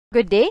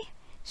Good day.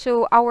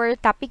 So our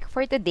topic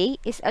for today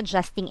is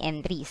adjusting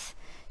entries.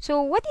 So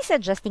what is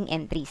adjusting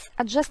entries?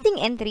 Adjusting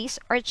entries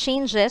are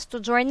changes to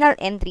journal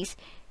entries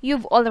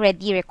you've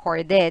already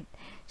recorded.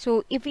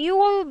 So if you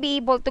will be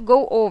able to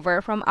go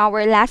over from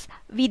our last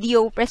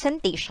video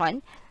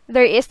presentation,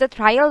 there is the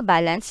trial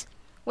balance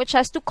which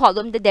has to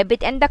column the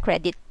debit and the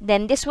credit.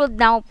 Then this will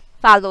now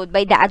followed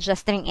by the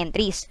adjusting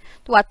entries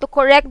to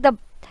correct the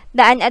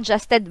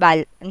unadjusted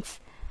balance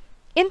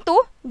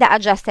into the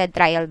adjusted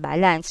trial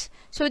balance.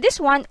 So this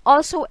one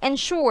also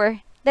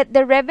ensure that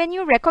the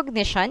revenue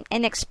recognition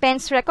and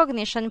expense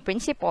recognition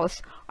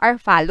principles are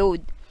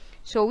followed.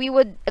 So we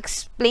would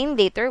explain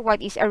later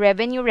what is a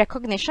revenue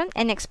recognition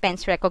and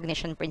expense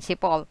recognition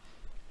principle.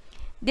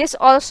 This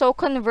also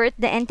convert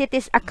the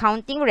entity's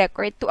accounting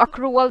record to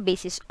accrual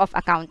basis of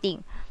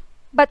accounting.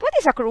 But what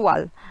is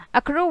accrual?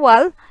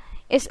 Accrual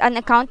is an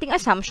accounting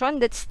assumption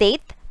that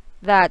state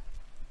that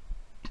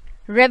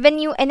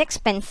revenue and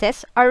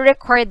expenses are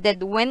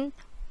recorded when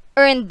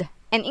earned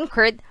and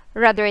incurred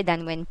rather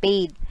than when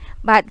paid.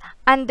 But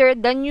under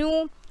the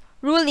new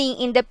ruling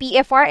in the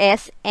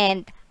PFRS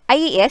and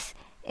IAS,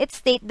 it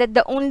states that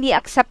the only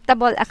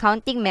acceptable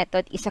accounting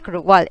method is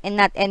accrual and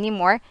not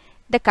anymore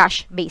the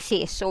cash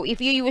basis. So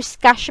if you use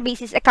cash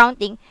basis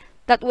accounting,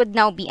 that would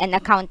now be an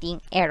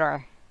accounting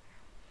error.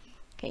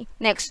 Okay,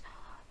 next,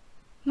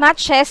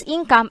 matches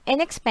income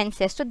and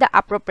expenses to the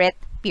appropriate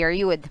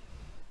period.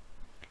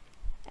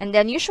 And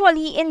then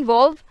usually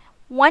involve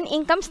one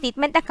income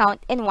statement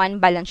account and one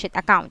balance sheet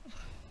account.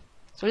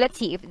 So let's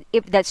see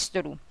if that's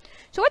true.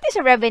 So what is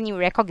a revenue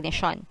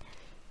recognition?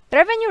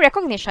 Revenue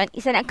recognition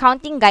is an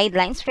accounting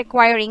guidelines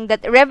requiring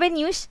that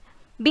revenues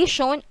be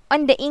shown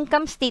on the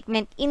income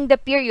statement in the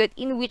period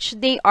in which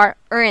they are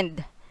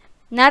earned,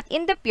 not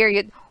in the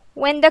period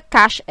when the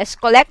cash is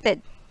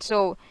collected.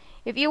 So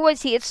if you would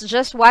see, it's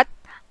just what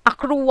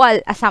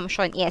accrual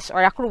assumption is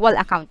or accrual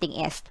accounting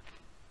is.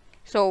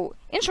 So,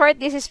 in short,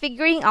 this is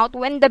figuring out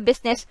when the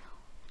business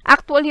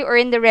actually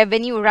earned the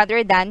revenue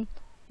rather than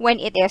when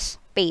it is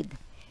paid.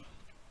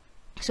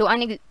 So,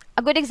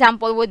 a good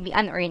example would be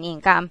unearned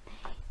income.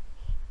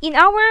 In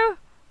our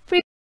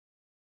previous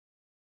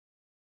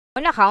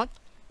account,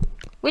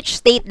 which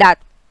state that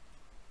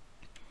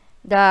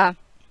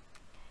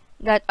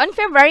on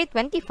February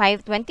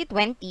 25,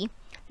 2020,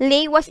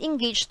 Lay was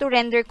engaged to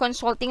render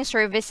consulting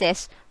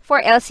services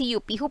for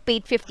LCUP who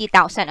paid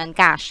 50,000 on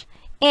cash,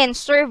 and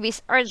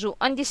service are due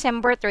on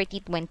December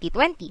 30,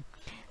 2020.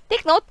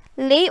 Take note,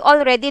 Lay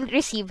already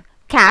received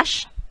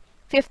cash,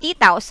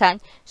 50,000.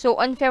 So,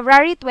 on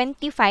February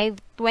 25,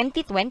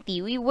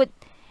 2020, we would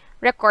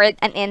record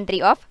an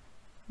entry of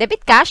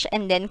debit cash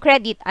and then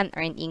credit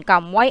unearned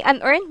income. Why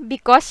unearned?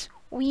 Because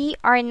we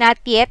are not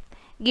yet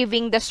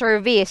giving the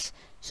service.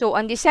 So,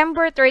 on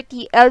December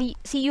 30,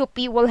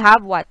 LCUP will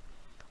have what?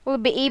 Will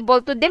be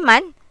able to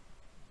demand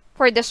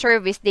for the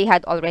service they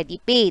had already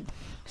paid.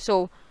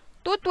 So,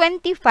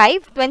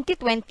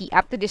 2020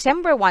 up to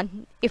December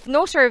 1, if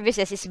no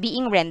services is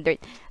being rendered,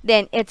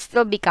 then it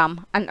still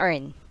become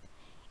unearned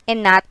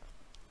and not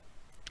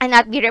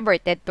be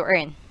reverted to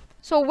earn.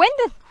 So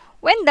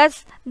when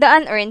does the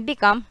unearned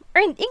become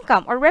earned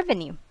income or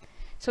revenue?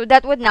 So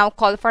that would now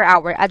call for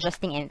our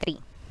adjusting entry.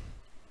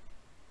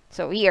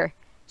 So here,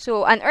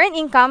 so unearned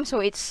income,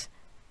 so it's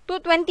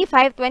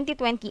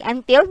 2020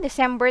 until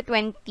December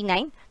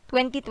 29,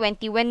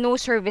 2020 when no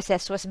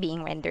services was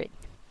being rendered.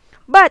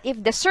 But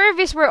if the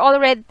service were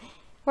already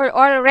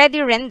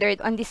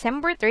rendered on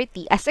December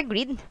 30 as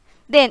agreed,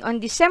 then on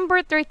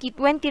December 30,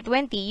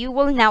 2020, you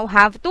will now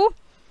have to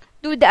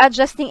do the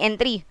adjusting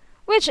entry,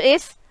 which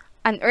is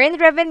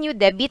unearned revenue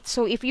debit.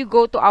 So if you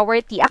go to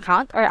our T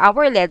account or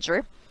our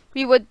ledger,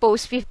 we would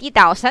post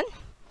 50,000,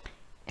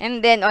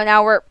 and then on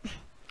our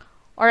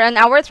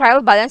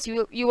trial balance,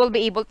 you will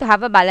be able to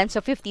have a balance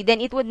of 50.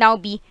 Then it would now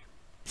be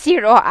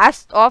 0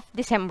 as of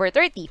December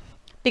 30.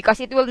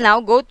 Because it will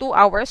now go to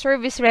our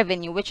service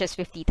revenue, which is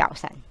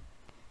 50,000.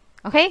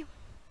 Okay?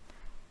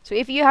 So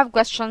if you have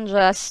questions,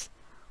 just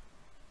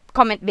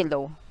comment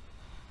below.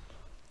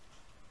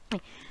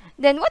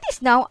 Then what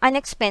is now an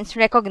expense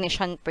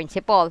recognition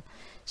principle?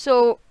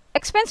 So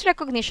expense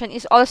recognition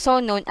is also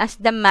known as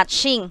the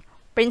matching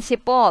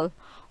principle,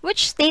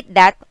 which state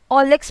that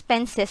all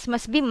expenses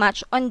must be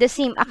matched on the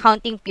same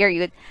accounting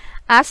period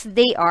as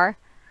they are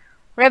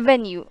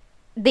revenue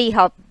they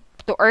help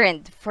to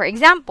earn. For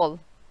example,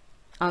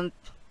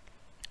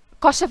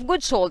 cost of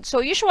goods sold.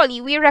 So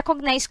usually we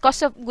recognize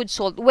cost of goods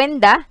sold when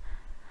the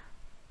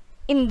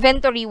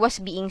inventory was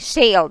being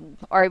sold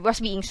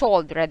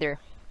rather.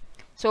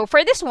 So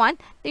for this one,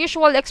 the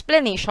usual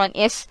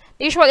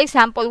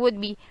example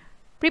would be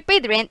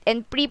prepaid rent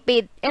and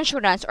prepaid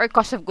insurance or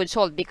cost of goods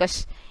sold,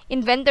 because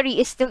inventory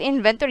is still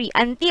inventory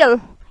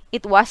until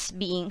it was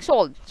being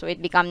sold. So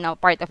it become now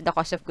part of the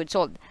cost of goods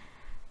sold.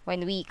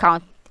 When we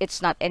count,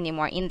 it's not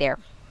anymore in there.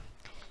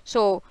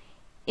 So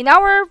in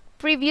our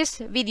previous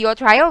video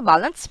trial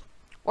balance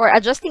or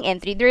adjusting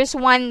entry, there is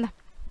one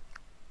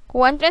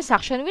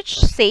transaction which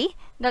say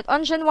that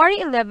on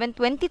January 11,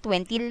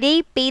 2020,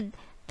 Lay paid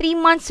 3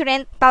 months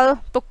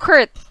rental to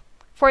Kurt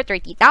for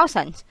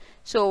 30,000.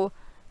 So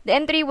the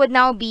entry would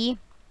now be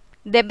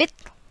debit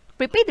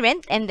prepaid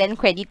rent and then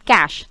credit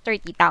cash,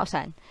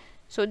 30,000.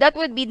 So that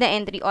would be the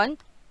entry on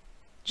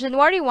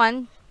January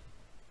 11,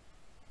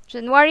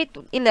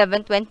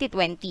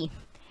 2020.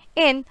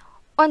 And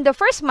on the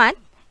first month,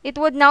 it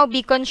would now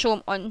be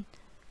consumed on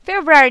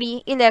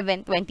February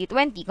 11,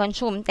 2020,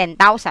 consumed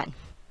 10,000.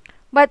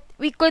 But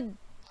we could,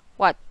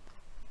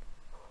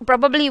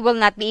 probably will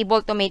not be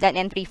able to make an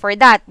entry for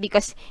that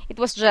because it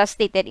was just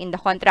stated in the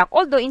contract.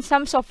 Although in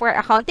some software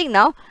accounting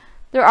now,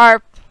 there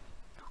are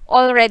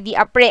already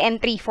a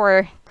pre-entry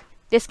for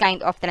this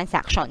kind of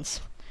transactions.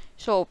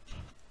 So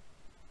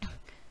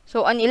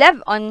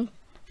on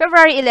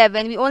February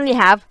 11, we only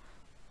have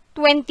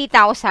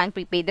 20,000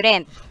 prepaid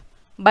rent.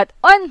 But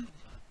on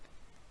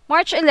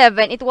March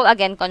 11, it will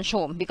again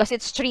consume because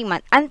it's 3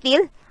 months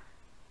until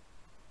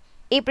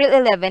April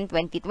 11,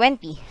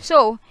 2020.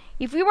 So,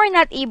 if we were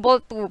not able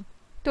to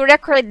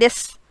record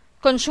this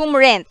consume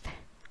rent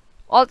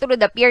all through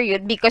the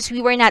period because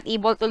we were not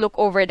able to look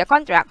over the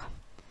contract,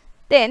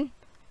 then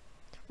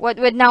what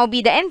would now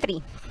be the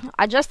entry?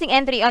 Adjusting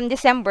entry on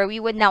December, we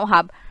would now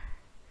have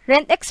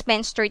rent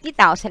expense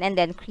 30,000 and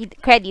then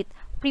credit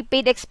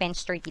prepaid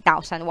expense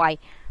 30,000. Why?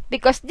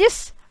 Because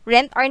this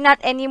rent are not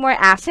anymore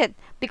asset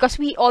because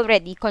we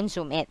already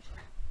consume it.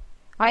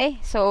 Okay?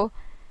 So,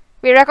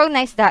 we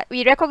recognize that.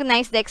 We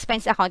recognize the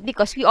expense account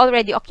because we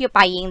already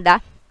occupying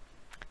the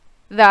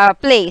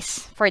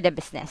place for the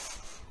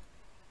business.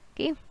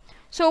 Okay?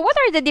 So, what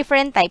are the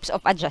different types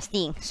of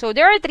adjusting? So,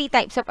 there are 3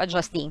 types of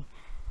adjusting.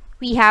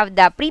 We have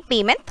the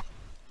prepayment,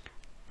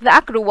 the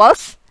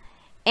accruals,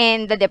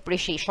 and the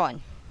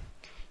depreciation.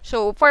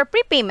 So, for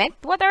prepayment,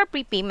 what are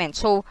prepayments?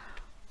 So,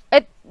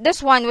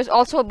 this one was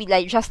also be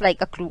just like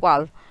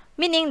accrual,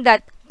 meaning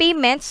that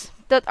payments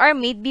that are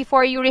made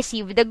before you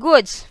receive the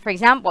goods. For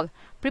example,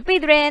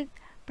 prepaid rent,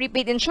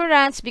 prepaid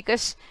insurance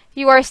because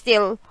you are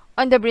still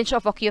on the bridge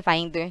of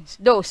occupying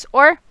those,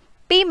 or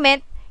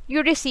payment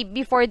you receive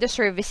before the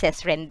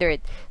services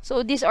rendered.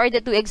 So, these are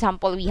the 2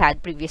 examples we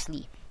had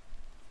previously.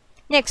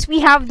 Next,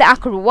 we have the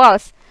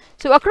accruals.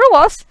 So,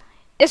 accruals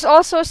is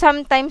also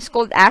sometimes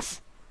called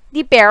as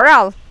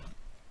deferral.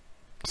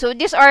 So,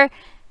 these are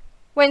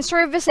when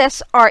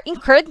services are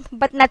incurred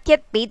but not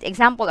yet paid.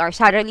 Example are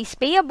salaries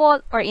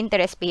payable or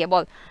interest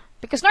payable.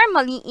 Because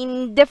normally,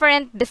 in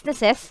different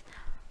businesses,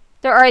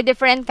 there are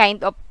different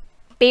kind of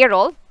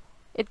payroll.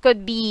 It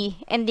could be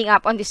ending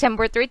up on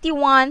December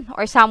 31,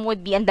 or some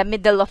would be in the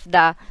middle of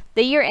the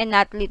year and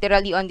not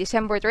literally on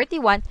December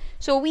 31.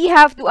 So, we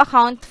have to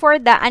account for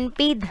the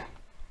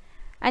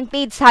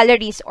unpaid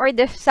salaries or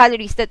the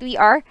salaries that we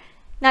are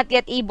not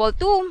yet able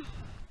to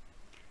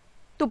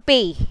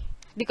pay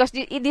because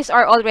these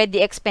are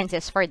already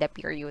expenses for the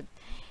period.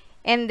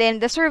 And then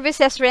the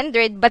services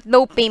rendered but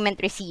no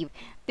payment received.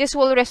 This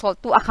will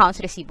result to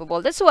accounts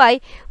receivable. That's why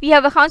we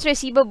have accounts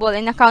receivable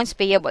and accounts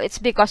payable. It's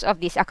because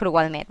of this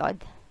accrual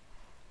method.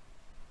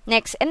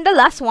 Next, and the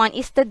last one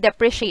is the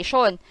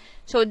depreciation.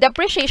 So,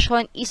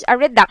 depreciation is a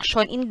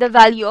reduction in the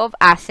value of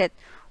asset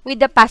with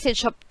the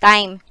passage of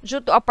time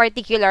due to a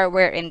particular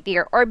wear and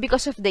tear or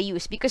because of the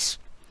use. Because,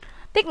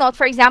 take note,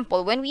 for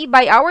example, when we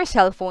buy our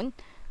cell phone,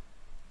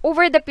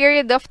 over the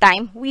period of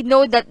time, we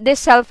know that this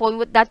cell phone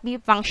would not be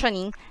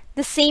functioning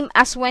the same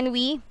as when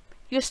we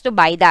used to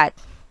buy that.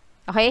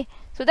 Okay?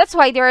 So, that's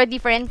why there are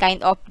different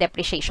kind of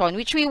depreciation,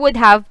 which we would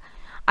have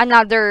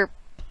another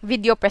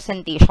video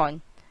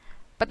presentation.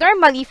 But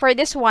normally, for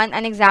this one,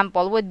 an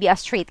example would be a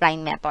straight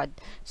line method.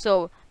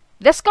 So,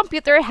 this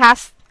computer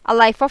has a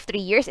life of 3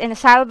 years and a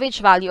salvage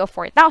value of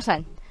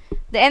 4,000.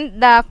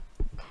 The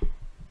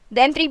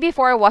entry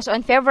before was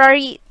on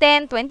February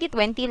 10,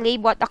 2020, Lay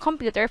bought a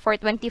computer for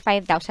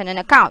 25,000 on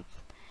account.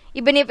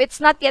 Even if it's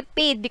not yet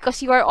paid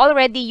because you are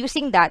already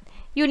using that,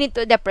 you need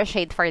to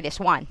depreciate for this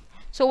one.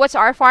 So, what's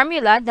our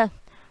formula?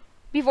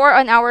 Before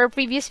on our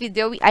previous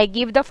video, I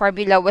gave the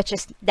formula, which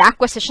is the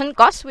acquisition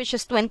cost, which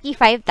is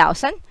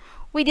 25,000.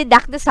 We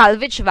deduct the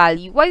salvage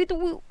value. Why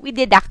do we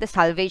deduct the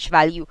salvage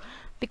value?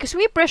 Because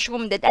we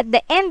presume that at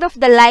the end of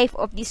the life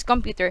of this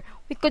computer,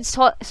 we could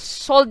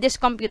sold this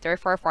computer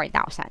for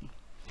 4,000.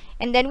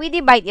 And then we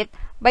divide it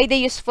by the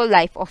useful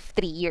life of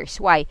 3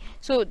 years. Why?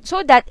 So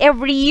that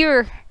every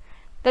year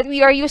that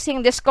we are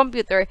using this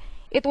computer,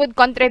 it would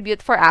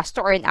contribute for us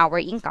to earn our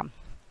income.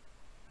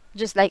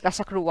 Just like as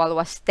accrual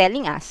was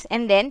telling us.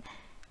 And then,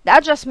 the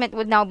adjustment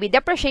would now be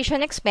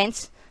depreciation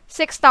expense,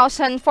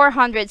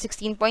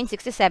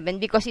 6,416.67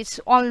 because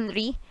it's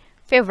only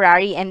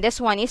February and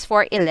this one is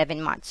for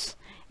 11 months.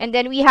 And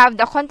then we have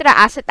the contra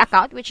asset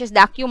account, which is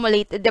the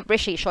accumulated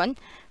depreciation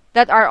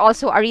that are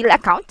also a real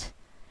account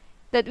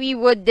that we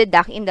would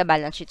deduct in the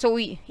balance sheet. So,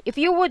 if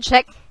you would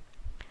check,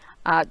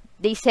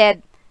 they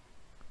said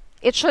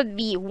it should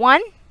be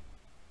 1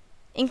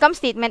 income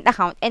statement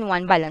account and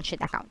 1 balance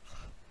sheet account.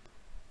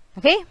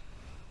 Okay?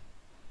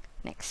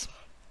 Next.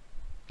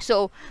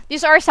 So,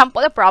 these are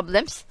sample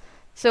problems.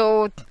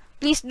 So,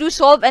 please do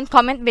solve and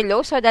comment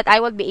below so that I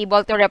will be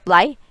able to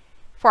reply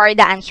for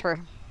the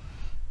answer.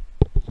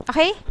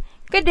 Okay?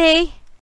 Good day!